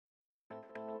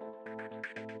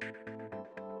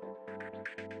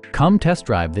Come test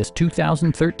drive this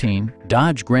 2013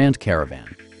 Dodge Grand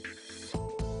Caravan.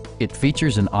 It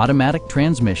features an automatic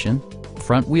transmission,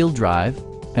 front-wheel drive,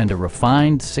 and a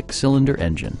refined 6-cylinder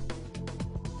engine.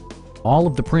 All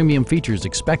of the premium features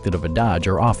expected of a Dodge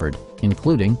are offered,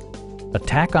 including a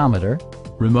tachometer,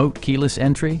 remote keyless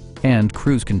entry, and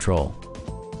cruise control.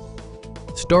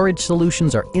 Storage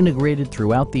solutions are integrated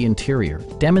throughout the interior,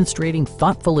 demonstrating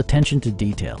thoughtful attention to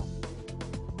detail.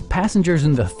 Passengers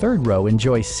in the third row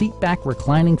enjoy seat-back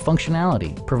reclining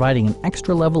functionality, providing an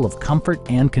extra level of comfort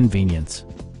and convenience.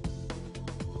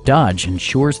 Dodge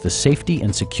ensures the safety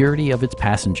and security of its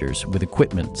passengers with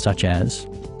equipment such as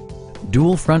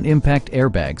dual front impact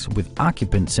airbags with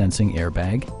occupant sensing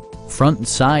airbag, front and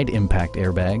side impact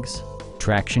airbags,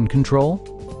 traction control,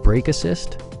 brake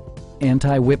assist,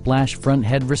 anti-whiplash front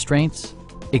head restraints,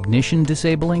 ignition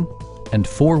disabling, and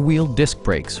 4-wheel disc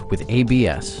brakes with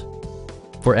ABS.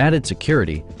 For added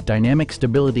security, dynamic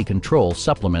stability control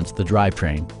supplements the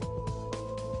drivetrain.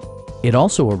 It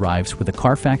also arrives with a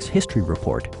Carfax history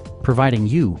report, providing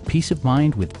you peace of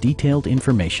mind with detailed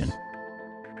information.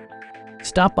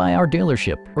 Stop by our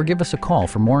dealership or give us a call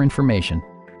for more information.